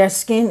 their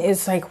skin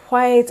is like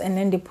white, and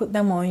then they put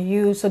them on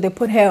you. So they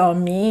put hair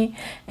on me,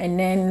 and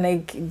then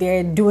like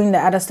they're doing the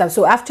other stuff.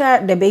 So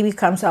after the baby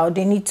comes out,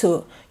 you need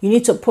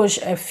to push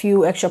a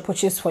few extra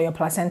pushes for your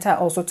placenta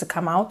also to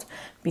come out,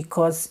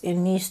 because it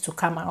needs to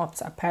come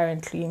out.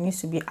 Apparently it needs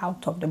to be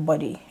out of the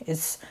body.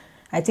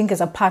 I think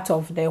it's a part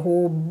of the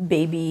whole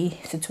baby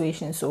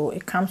situation. So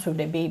it comes with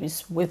the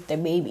babies, with the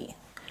baby.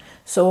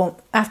 So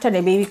after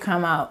the baby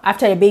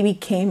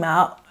came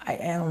out,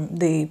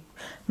 they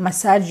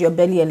massage your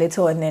belly a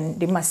little, and then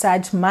they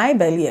massage my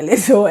belly a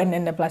little, and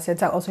then the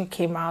placenta also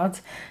came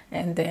out,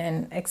 and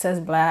then excess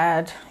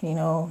blood, you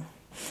know.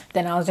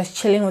 Then I was just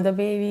chilling with the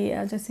baby.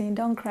 I was just saying,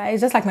 don't cry. It's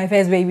just like my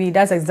first baby.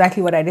 That's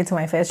exactly what I did to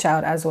my first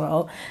child as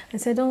well. I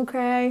said, don't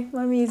cry,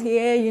 mommy's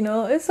here, you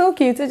know. It's so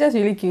cute. It's just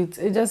really cute.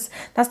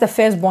 That's the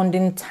first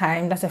bonding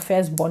time. That's the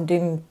first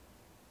bonding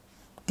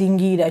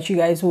thingy that you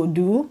guys will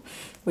do,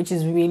 which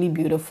is really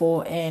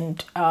beautiful.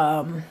 And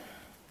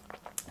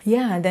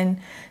yeah,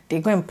 then they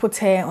go and put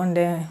her on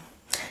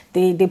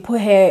they put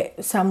her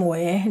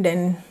somewhere.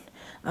 Then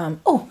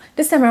oh,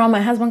 this time around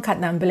my husband cut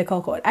the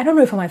umbilical cord. I don't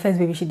know if for my first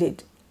baby he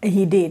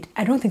did.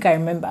 I don't think I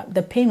remember.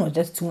 The pain was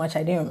just too much.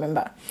 I didn't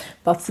remember.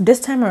 But for this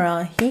time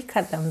around, he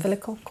cut the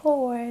umbilical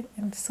cord.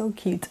 And so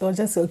cute. It was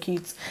just so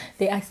cute.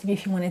 They asked me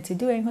if he wanted to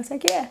do it. And I was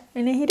like, yeah.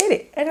 And then he did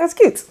it. And it was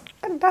cute.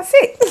 And that's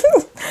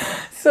it.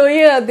 So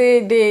yeah,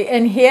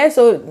 and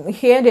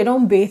here they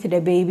don't bathe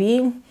the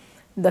baby.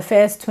 the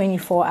first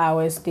 24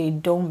 hours they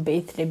don't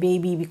bathe the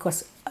baby,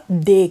 because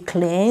they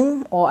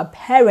claim, or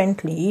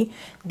apparently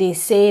they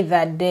say,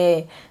 that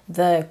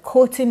the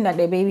coating that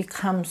the baby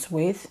comes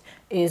with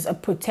is a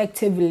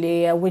protective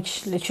layer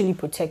which literally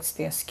protects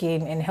their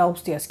skin and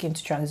helps their skin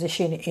to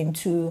transition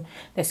into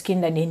the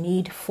skin that they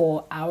need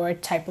for our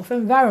type of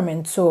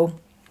environment. So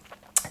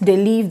they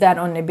leave that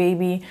on the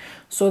baby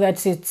so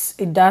that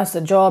it does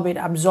the job. It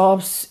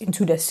absorbs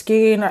into the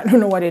skin. I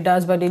don't know what it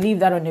does, but they leave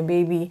that on the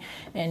baby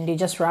and they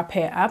just wrap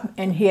her up.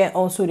 And here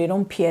also, they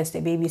don't pierce the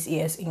baby's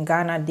ears. In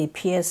Ghana, they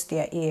pierce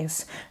their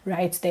ears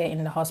right there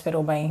in the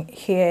hospital. But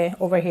here,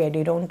 over here,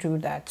 they don't do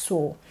that.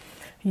 So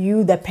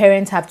you, the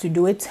parents, have to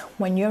do it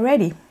when you're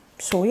ready.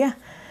 So yeah.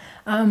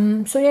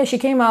 She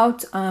came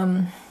out.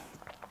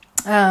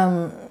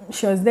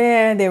 She was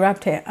there. They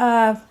wrapped her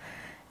up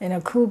in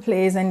a cool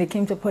place, and they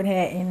came to put her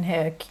in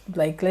her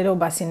like little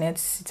bassinet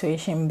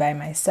situation by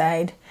my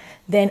side.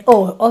 Then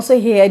also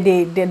here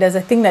there's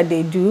a thing that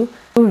they do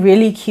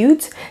really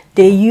cute.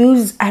 They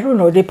use, I don't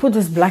know, they put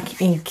this black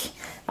ink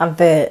at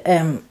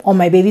the on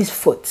my baby's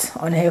foot,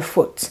 on her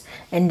foot,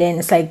 and then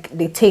it's like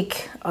they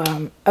take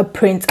an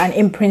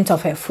imprint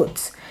of her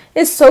foot.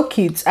 It's so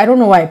cute. I don't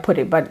know why I put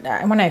it, but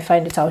when I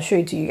find it, I'll show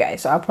it to you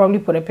guys. So I'll probably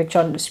put a picture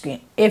on the screen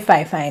if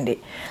I find it.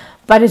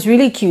 But it's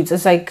really cute.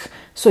 It's like,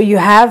 so you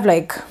have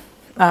like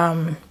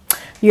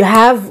you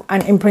have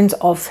an imprint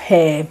of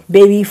her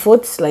baby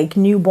foot, like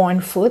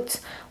newborn foot,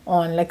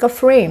 on like a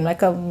frame,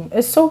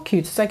 it's so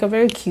cute. It's like a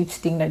very cute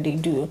thing that they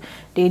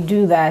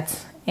do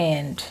that.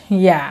 And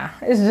yeah,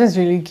 it's just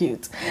really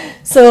cute.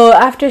 So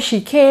after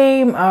she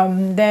came,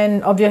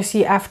 then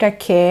obviously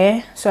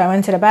aftercare, so I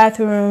went to the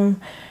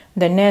bathroom.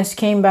 The nurse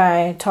came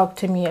by, talked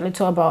to me a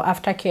little about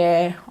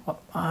aftercare,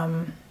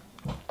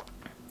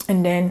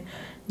 and then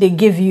they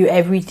give you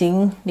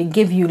everything. They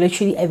give you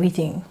literally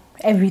everything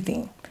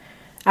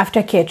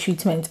aftercare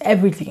treatment,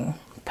 everything,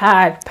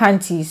 pad,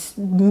 panties,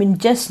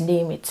 just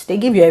name it. They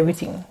give you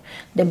everything.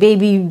 The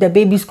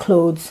baby's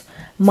clothes,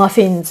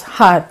 muffins,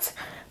 hat,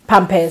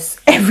 Pampers,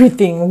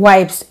 everything,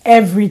 wipes,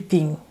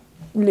 everything.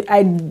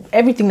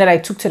 Everything that I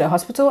took to the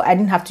hospital, I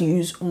didn't have to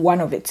use one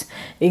of it.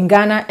 In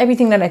Ghana,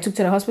 everything that I took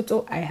to the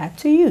hospital, I had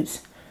to use.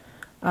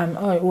 I'm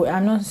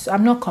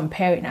not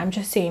comparing. I'm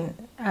just saying,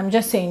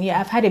 yeah,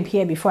 I've had it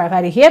here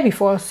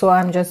before, so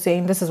I'm just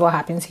saying this is what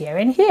happens here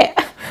and here.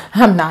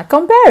 I'm not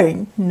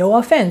comparing. No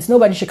offense.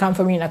 Nobody should come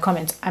for me in the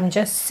comments. I'm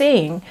just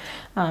saying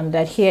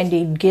that here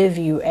they give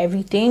you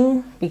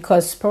everything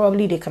because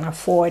probably they can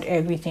afford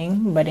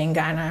everything, but in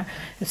Ghana,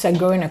 it's a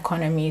growing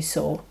economy,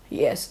 so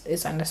yes,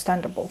 it's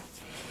understandable.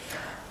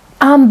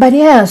 But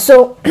yeah,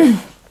 so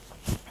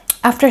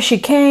after she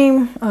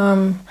came,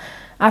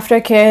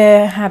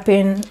 aftercare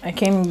happened, I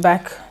came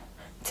back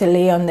to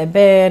lay on the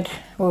bed.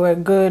 We were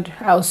good.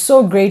 I was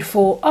so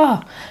grateful.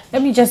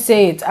 Let me just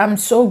say it. I'm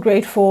so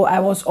grateful. I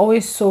was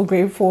always so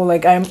grateful.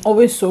 Like, I'm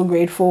always so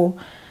grateful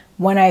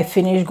when I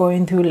finish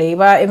going through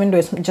labor, even though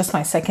it's just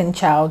my second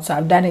child, so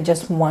I've done it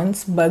just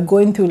once. But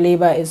going through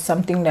labor is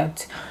something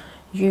that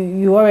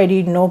you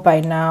already know by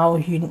now.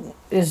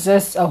 It's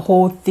just a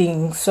whole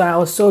thing. So I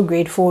was so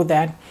grateful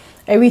that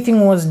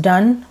everything was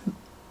done.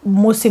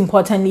 Most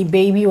importantly,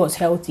 baby was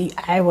healthy.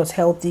 I was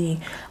healthy.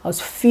 I was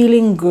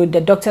feeling good.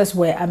 The doctors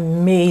were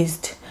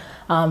amazed.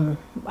 I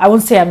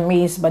won't say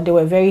amazed, but they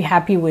were very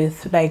happy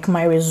with like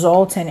my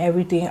results and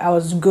everything. I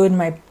was good.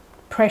 My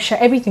pressure,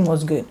 everything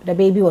was good. The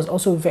baby was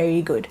also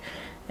very good,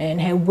 and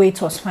her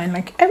weight was fine.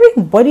 Like,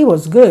 everybody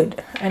was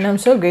good, and I'm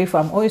so grateful.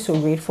 I'm always so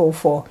grateful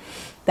for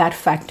that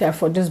factor,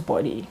 for this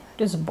body.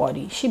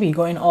 She be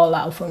going all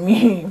out for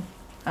me.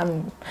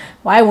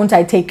 Why won't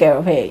I take care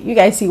of her? You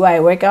guys see why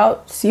I work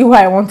out? See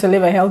why I want to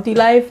live a healthy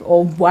life,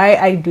 or why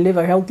I live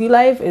a healthy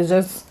life? Is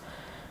just,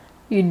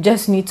 you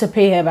just need to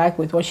pay her back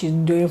with what she's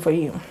doing for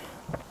you.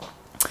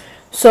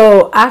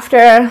 So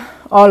after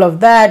all of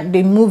that,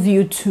 they move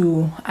you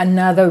to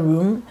another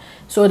room.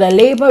 So the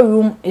labor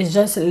room is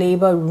just a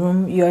labor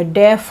room. You're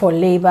there for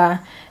labor,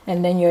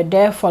 and then you're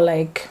there for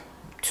like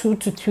 2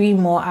 to 3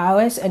 more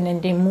hours, and then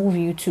they move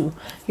you to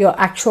your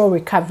actual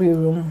recovery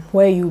room,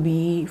 where you'll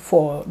be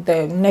for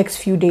the next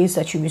few days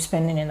that you'll be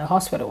spending in the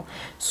hospital.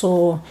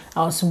 So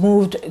I was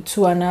moved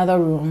to another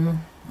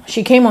room.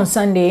 She came on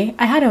Sunday.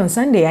 I had her on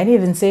Sunday. I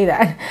didn't even say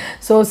that.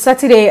 So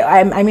Saturday,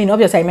 I mean,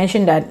 obviously I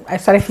mentioned that I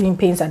started feeling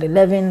pains at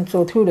 11,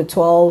 so through the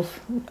 12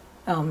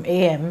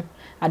 a.m.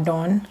 at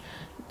dawn.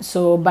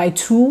 So by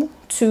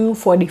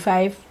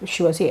 2:45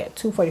 she was here.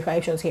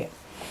 2:45 she was here.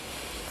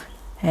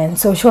 And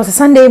so she was a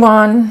Sunday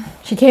one.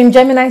 She came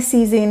Gemini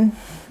season.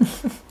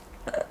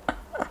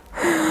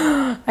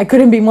 I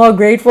couldn't be more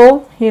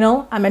grateful. You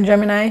know, I'm a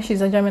Gemini.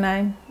 She's a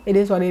Gemini. It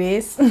is what it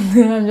is.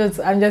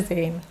 I'm just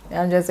saying.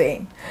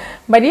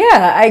 But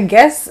yeah, I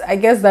guess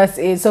that's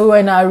it. So we were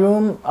in our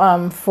room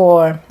I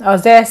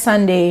was there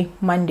Sunday,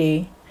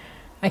 Monday.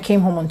 I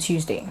came home on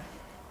Tuesday.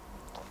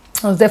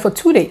 I was there for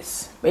 2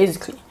 days,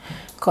 basically.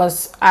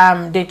 because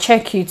they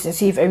check you to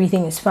see if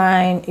everything is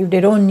fine. If they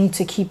don't need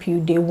to keep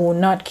you, they will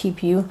not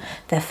keep you.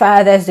 The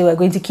fathers, they were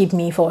going to keep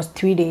me for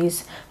 3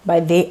 days,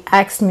 but they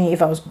asked me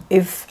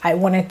if I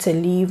wanted to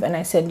leave, and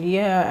I said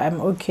yeah,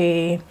 I'm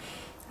okay.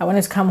 I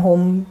wanted to come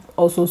home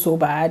also so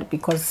bad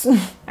because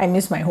I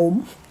miss my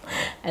home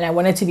and I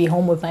wanted to be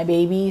home with my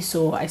baby.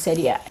 So I said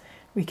yeah.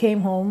 We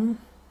came home,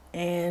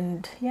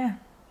 and yeah,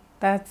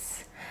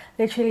 that's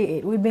literally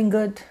it. We've been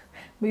good,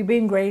 we've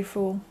been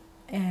grateful,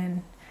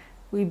 and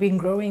we've been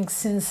growing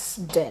since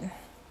then.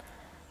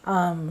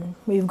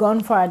 We've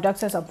gone for our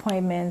doctor's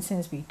appointment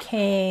since we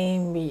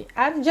came.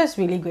 I'm just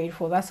really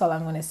grateful. That's all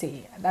I'm gonna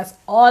say. That's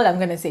all I'm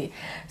gonna say.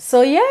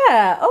 So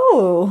yeah,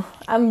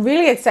 I'm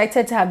really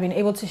excited to have been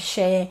able to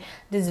share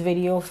this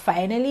video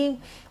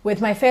finally with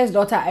my first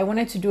daughter. I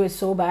wanted to do it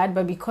so bad,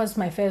 but because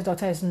my first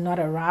daughter is not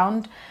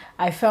around,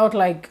 I felt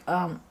like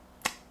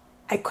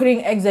I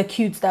couldn't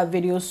execute that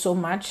video so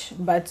much.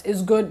 But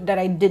it's good that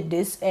I did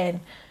this, and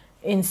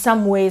in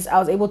some ways I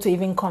was able to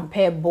even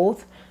compare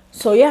both.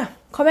 So yeah,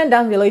 comment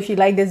down below if you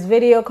like this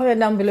video. Comment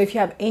down below if you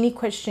have any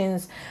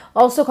questions.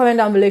 Also comment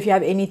down below if you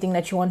have anything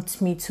that you want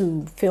me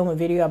to film a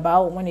video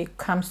about when it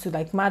comes to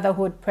like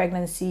motherhood,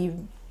 pregnancy,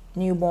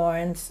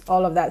 newborns,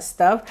 all of that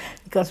stuff,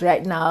 because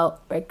right now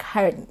we're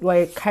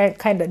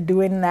kind of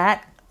doing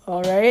that.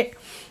 All right,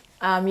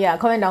 yeah,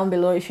 comment down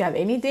below if you have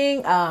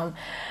anything.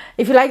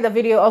 If you like the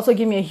video, also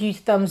give me a huge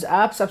thumbs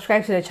up.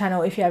 Subscribe to the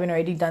channel if you haven't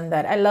already done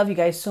that. I love you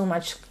guys so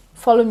much.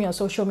 Follow me on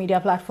social media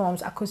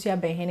platforms,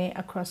 akosuabenhene,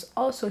 across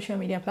all social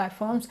media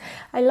platforms.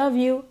 I love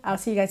you. I'll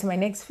see you guys in my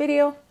next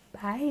video.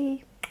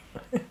 Bye.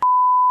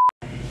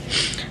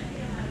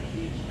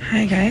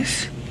 Hi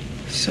guys.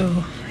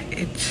 So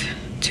it's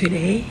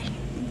today.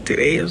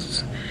 Today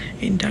is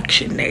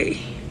induction day,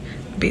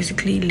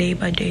 basically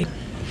Labor Day.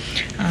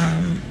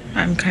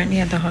 I'm currently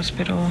at the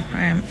hospital.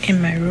 I'm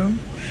in my room,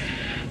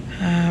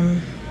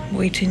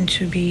 waiting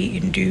to be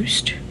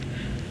induced.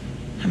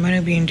 I'm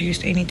gonna be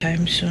induced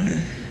anytime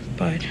soon.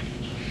 But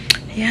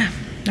yeah,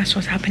 that's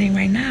what's happening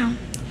right now.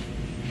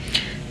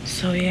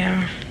 So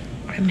yeah,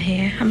 I'm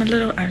here. I'm a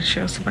little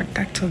anxious, but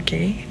that's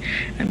okay.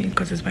 I mean,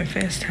 because it's my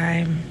first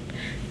time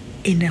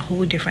in a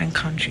whole different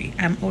country.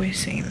 I'm always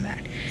saying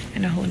that,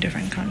 in a whole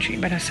different country.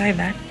 But aside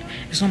that,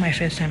 it's not my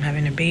first time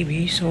having a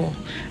baby, so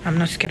I'm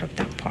not scared of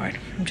that part.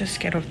 I'm just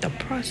scared of the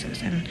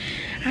process, and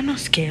I'm not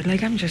scared.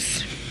 Like I'm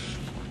just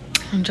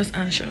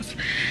anxious.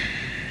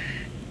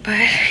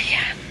 But